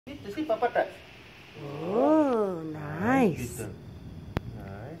See, Papa touch. Oh, nice. Beetle.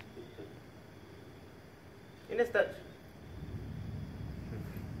 Nice beetle. Ines touch.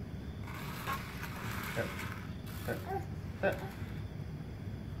 Touch. Touch. Touch.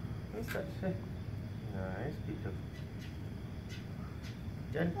 Ines touch. Hey. Nice beetle.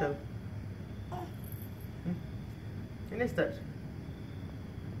 Gentle. Ines touch.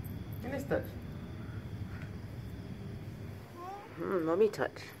 Ines touch. Mommy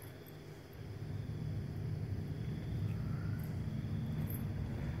touch.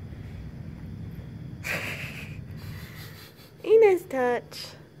 Ines touch.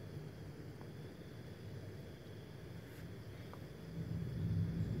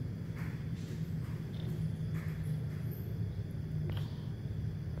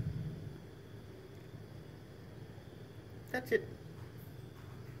 Touch it.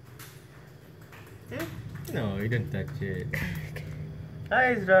 No, you didn't touch it.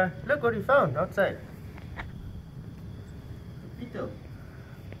 Hi, Ezra. Look what we found outside. Beetle.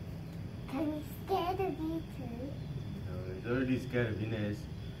 Are you scared of beetles? No, he's already scared of Ines.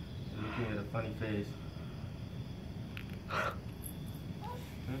 He's looking at a funny face.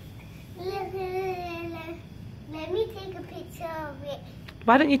 Look. Let me take a picture of it.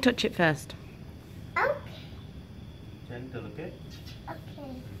 Why don't you touch it first? Okay. Gentle, okay?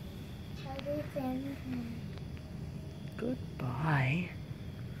 Okay. I'll do gentle. Good boy.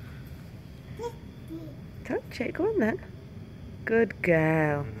 Touch it. Go on then. Good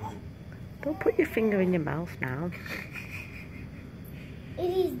girl. Don't put your finger in your mouth now. It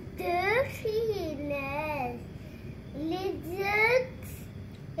is dirty, Les. Lizards.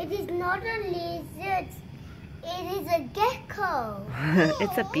 It is not a lizard. It is a gecko.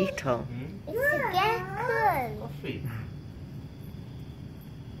 It's a beetle. It's a gecko. Coffee.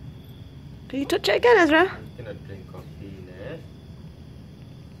 Do you touch it again, Ezra? You cannot drink coffee, Ines.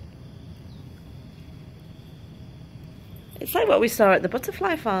 It's like what we saw at the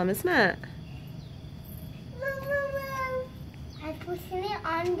butterfly farm, isn't it? I'm pushing it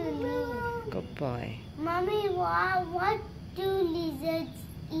on the leaf. Good boy. Mommy, what do lizards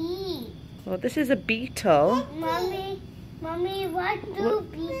eat? Well, this is a beetle. Mommy, what do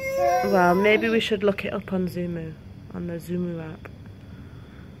beetles Well, maybe we should look it up on Zumu, on the Zumu app.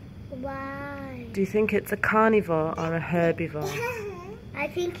 Why? Do you think it's a carnivore or a herbivore? I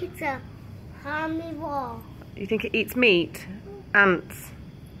think it's a carnivore. You think it eats meat? Ants?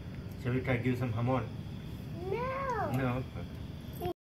 Shall we try to give some hamon? No. No?